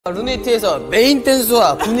룬8에서 메인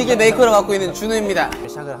댄서와 분위기 메이커를 맡고 있는 준호입니다.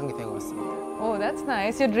 시작을 한 게 된 것 같습니다. Oh, that's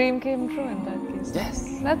nice. Your dream came true in that case. Yes.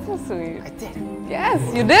 That's so sweet. I did. Yes,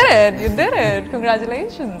 you did it. You did it.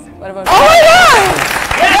 Congratulations. What about Oh my god!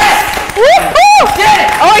 Yes! Woohoo!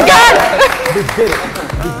 Yeah! Oh my god!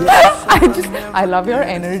 I love your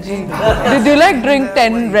energy. Did you like drink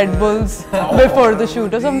 10 Red Bulls before the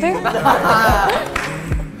shoot or something?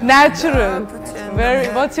 Natural.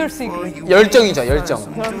 What's your secret? 열정이죠, 열정.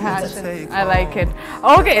 Your passion. I like it.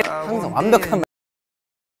 Okay. 항상 완벽한.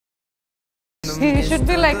 He should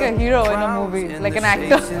be like a hero in a movie, like an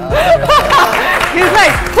actor. He's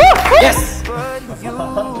like, whoo, whoo. Yes!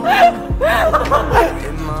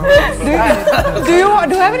 Do you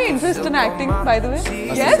have any interest in acting, by the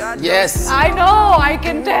way? Yes? Yes! I know, I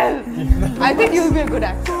can tell. I think you'll be a good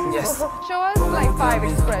actor. Yes! Show us like 5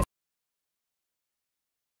 expressions.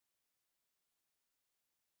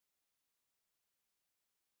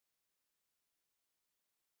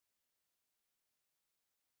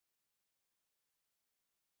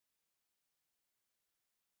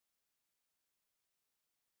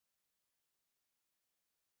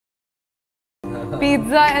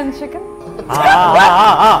 Pizza and chicken?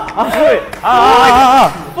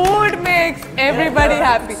 Food makes everybody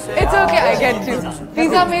happy. It's okay, I get you.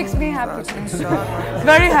 Pizza makes me happy.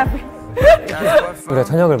 Very happy. 우리가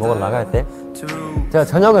저녁을 먹으러 나갈 때 제가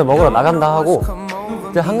저녁을 먹으러 나간다 하고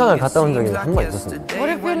제가 한강을 갔다 온 적이 한 번 있었습니다.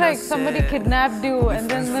 What if you like somebody kidnapped you and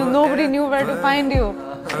then nobody knew where to find you?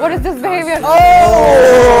 What is this behavior? Oh!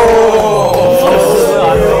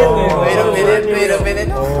 Wait a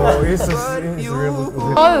minute.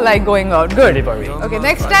 All like going out. Good. Okay,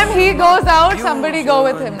 next time he goes out, somebody go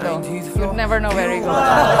with him though. You'd never know where he goes.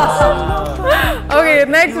 Okay,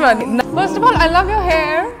 next one. First of all, I love your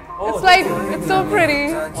hair. It's like, it's so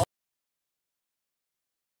pretty.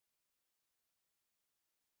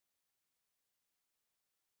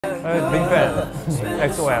 Big fan.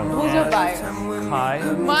 XOM. Who's your buyer? Hi.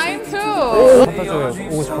 Mine too. 사타 쪽에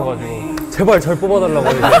오고 싶어가지고 제발 절 뽑아달라고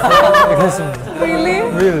이렇게 했습니다. Really?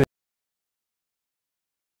 Really.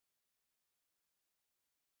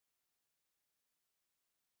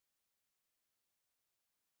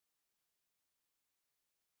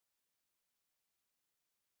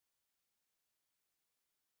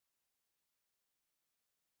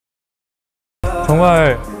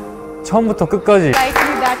 정말 처음부터 끝까지. Like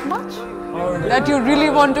me that much? That you really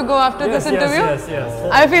want to go after this interview? Yes.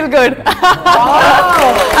 I feel good.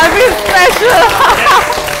 I feel special.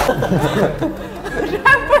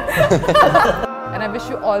 And I wish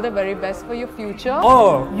you all the very best for your future.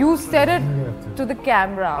 Oh. You said it to the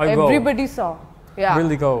camera. I go. Everybody saw. Yeah.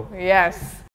 Really go. Yes.